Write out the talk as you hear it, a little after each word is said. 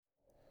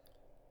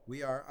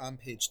We are on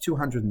page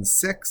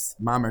 206,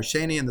 Mamar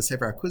Sheni in the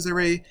Sefer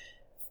HaKuzari.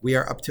 We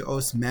are up to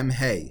Os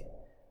Memhei.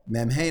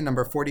 Memhei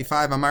number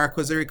 45, Amar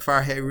HaKuzari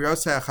Kfar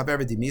Heiriosa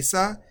Chaber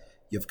Dimisa.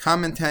 You've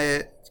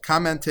commented,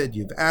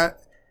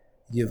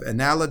 you've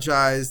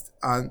analogized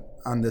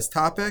on this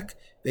topic.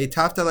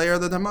 Ve'tafta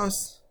le'er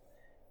l'damos.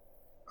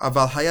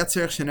 Aval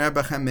hayatzir shener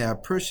b'chem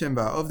me'aprushim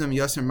va'ovdim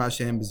yoser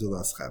ma'shehem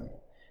b'zulaschem.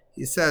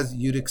 He says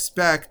you'd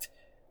expect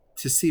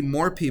to see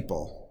more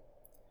people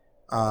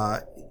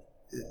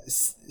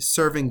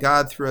serving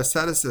God through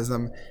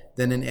asceticism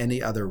than in any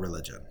other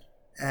religion.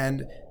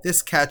 And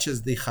this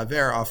catches the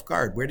Chaver off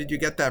guard. Where did you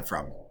get that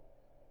from?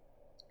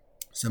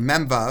 So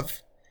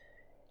Memvav,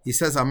 he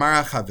says,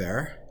 Amar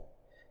HaChaver,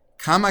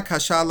 Kama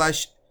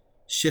kashala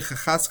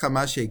shichachascha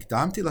ma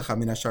sheikdamti lecha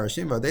min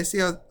hasharashim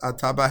v'odesi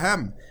ata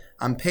bahem.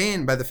 I'm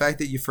pained by the fact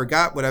that you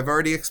forgot what I've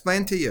already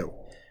explained to you,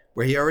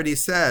 where he already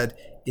said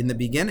in the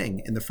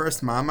beginning, in the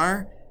first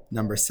Mamar,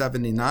 number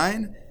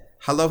 79,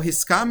 Halo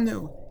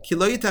hiskamnu, ki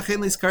lo yitachen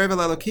liskarev el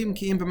Elokim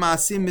ki im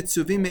b'maasim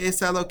mitzuvim me'es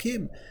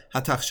Elokim.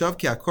 Hatachshov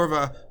ki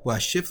hakorva hu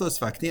hashiflos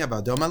v'akniya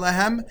v'adoma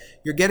lahem.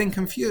 You're getting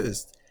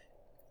confused.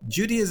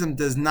 Judaism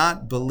does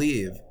not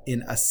believe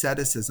in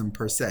asceticism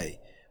per se.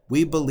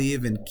 We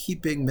believe in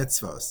keeping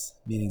mitzvos,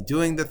 meaning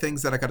doing the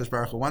things that HaKadosh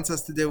Baruch Hu wants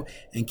us to do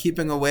and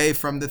keeping away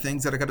from the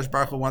things that HaKadosh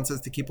Baruch Hu wants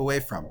us to keep away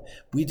from.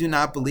 We do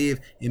not believe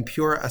in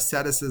pure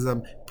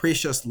asceticism,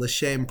 precious,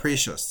 l'shem,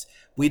 precious.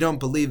 We don't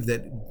believe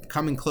that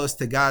coming close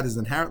to God is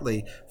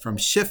inherently from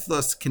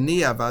shiflos,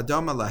 kniya,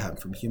 v'adoma lahem,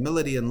 from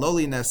humility and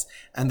lowliness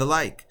and the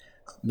like.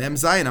 Mem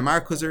Zayin, Amar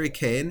Kuzari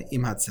Kain,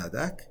 im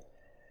hatzedek,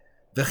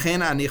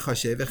 v'chein ani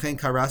choshev, v'chein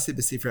karasi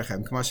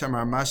b'sifrechem, k'ma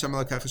shamar masham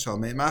l'kach shal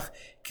meimach,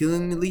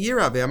 kilin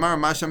liyira, v'amar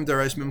masham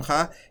daresh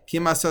mimcha, ki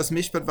masos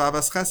mishpat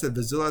v'avas chesed,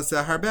 v'zula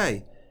zeh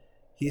harbei.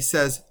 He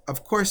says,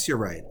 of course you're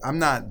right. I'm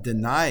not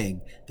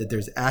denying that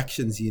there's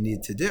actions you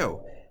need to do.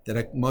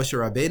 That Moshe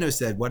Rabbeinu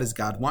said, what does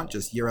God want?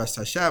 Just Yiras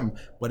Hashem.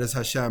 What does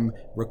Hashem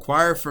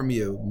require from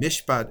you?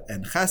 Mishpat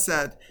and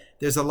Chesed.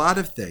 There's a lot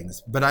of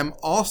things. But I'm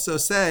also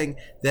saying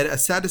that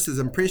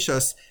asceticism,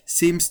 precious,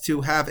 seems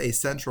to have a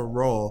central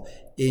role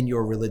in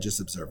your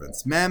religious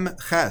observance. Mem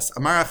Ches,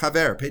 Amar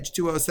HaChaver, page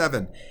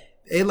 207.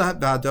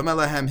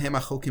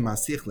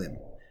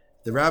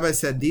 The rabbi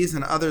said, these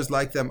and others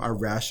like them are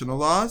rational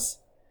laws.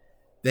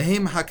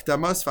 Vehim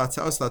hakdamos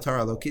v'atzaos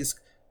laTorah lokis.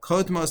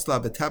 Kodmos la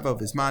betavo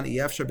vizman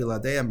iefshar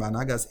biladeim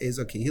banagas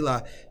ezo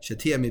kihila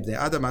shetia mibnei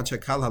adam ad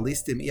shekal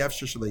halistim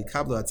iefshar shelo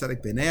yikablu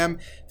atzedek b'neim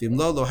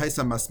v'imlo lo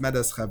haisa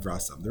masmedes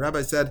chavrasam. The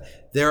rabbi said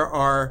there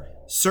are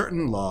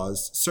certain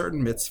laws,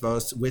 certain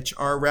mitzvos which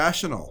are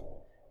rational.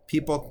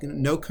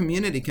 No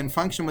community can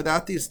function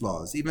without these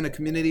laws. Even a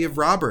community of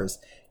robbers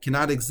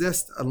cannot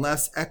exist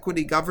unless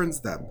equity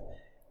governs them.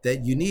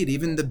 That you need,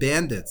 even the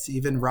bandits,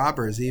 even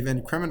robbers,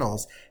 even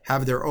criminals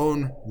have their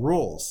own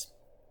rules.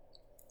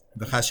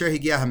 V'chasher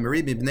higia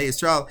hamarid mibnei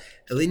Yisrael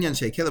elinyan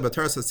sheikela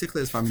b'toras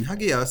hasichlis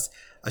v'minhagios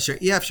asher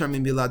iafshar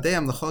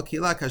mibiladeim l'chol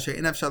kila kasher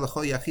inafshar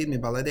l'chol yachid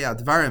mibaladei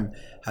advarim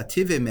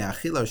hative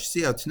me'achila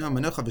u'shsio tnu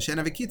menucha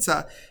v'shena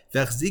v'kitza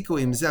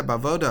v'echziku im zeh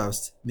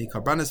bavodos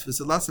mikarbanos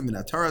v'zulasa min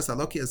hatoras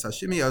alokias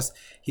hashimios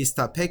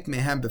histapek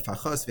mehem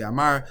b'fachos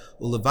v'amar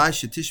u'levai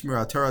shetishmir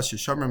hatoras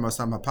sheshomer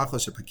mosam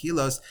hapachos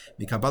shepakilos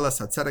mikabalas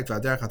hatzedek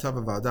v'aderech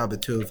hatova v'adah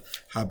b'tuv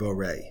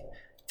haborei.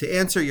 To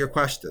answer your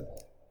question,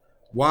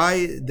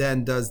 why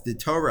then does the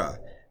Torah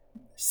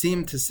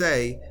seem to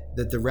say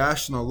that the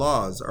rational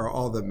laws are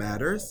all that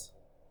matters?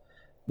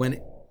 When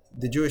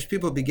the Jewish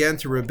people began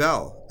to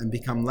rebel and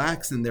become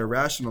lax in their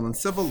rational and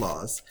civil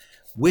laws,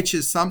 which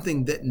is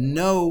something that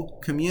no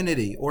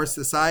community or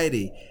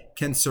society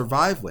can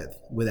survive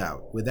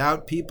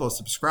without people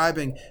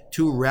subscribing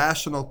to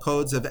rational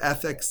codes of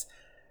ethics,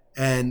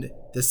 and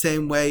the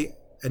same way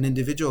an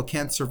individual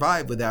can't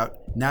survive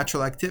without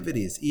natural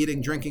activities, eating,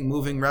 drinking,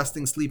 moving,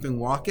 resting, sleeping,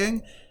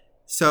 walking.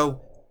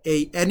 So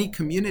any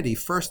community,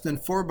 first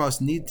and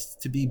foremost, needs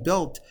to be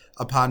built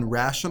upon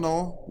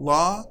rational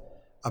law,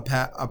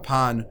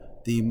 upon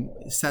the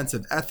sense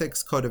of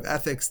ethics, code of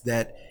ethics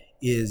that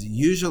is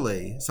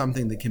usually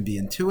something that can be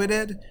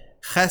intuited,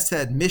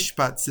 chesed,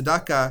 mishpat,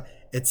 tzedakah,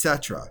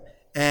 etc.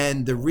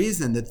 And the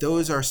reason that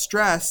those are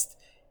stressed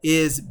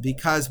is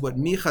because what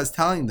Micha is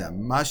telling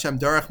them, Mashem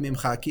dorach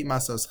mimcha ki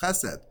masos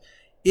chesed,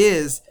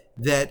 is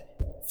that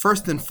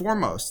first and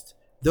foremost,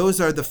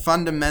 those are the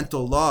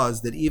fundamental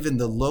laws that even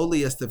the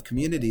lowliest of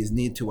communities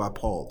need to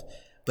uphold.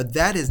 But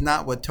that is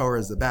not what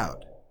Torah is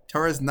about.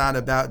 Torah is not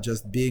about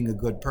just being a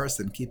good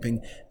person,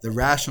 keeping the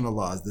rational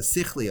laws, the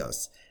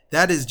sichlios.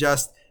 That is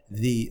just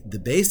the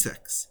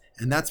basics.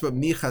 And that's what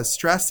Micha is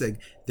stressing,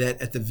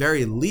 that at the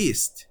very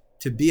least,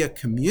 to be a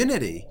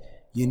community,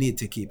 you need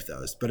to keep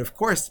those. But of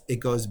course, it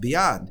goes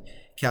beyond.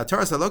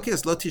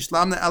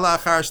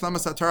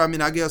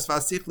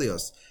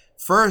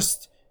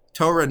 First,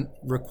 Torah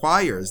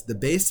requires the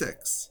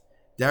basics.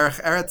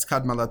 Derech eretz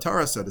kadma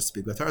laTorah, so to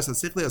speak. V'Torah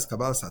sasichlios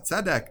kabbalas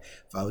hatzedek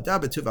v'auda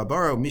b'tuv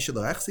aboro mishu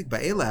lo echzik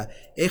ba'ela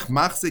ech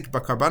machzik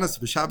b'karbanos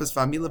b'shabbos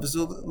v'amila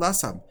v'zul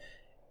lasam.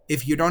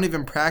 if you don't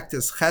even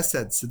practice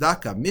chesed,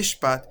 tzedakah,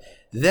 mishpat,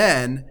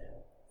 then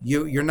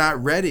you're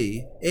not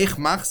ready. Eich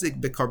machzik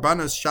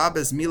bekorbanos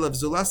Shabbos milav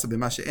zulasa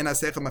b'ma she'ena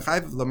seichel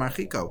mechayev lo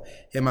marchiko.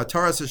 Hem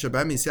hatoras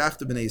shabam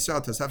yisyachtu b'nei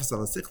Yisrael tosafes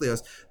al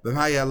sichlios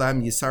b'ma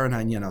yalam yisaron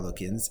ha'inyan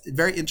alokin. It's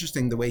very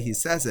interesting the way he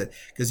says it,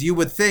 because you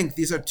would think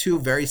these are two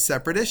very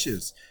separate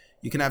issues.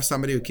 You can have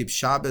somebody who keeps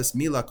Shabbos,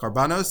 Milah,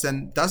 Korbanos,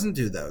 and doesn't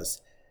do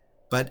those.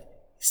 But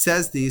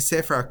says the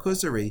Sefer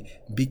HaKuzari,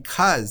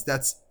 because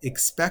that's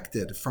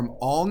expected from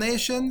all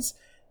nations,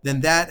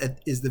 then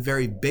that is the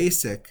very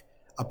basic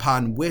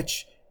upon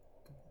which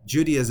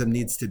Judaism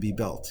needs to be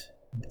built.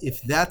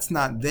 If that's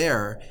not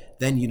there,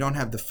 then you don't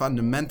have the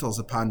fundamentals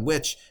upon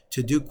which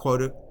to do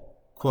quote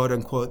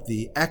unquote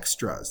the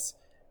extras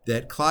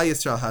that Klal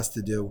Yisrael has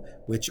to do,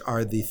 which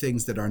are the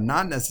things that are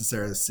not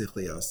necessarily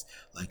sichlios,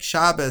 like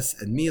Shabbos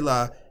and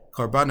Milah,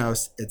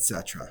 Korbanos,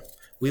 etc.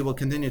 We will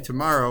continue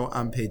tomorrow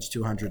on page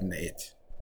 208.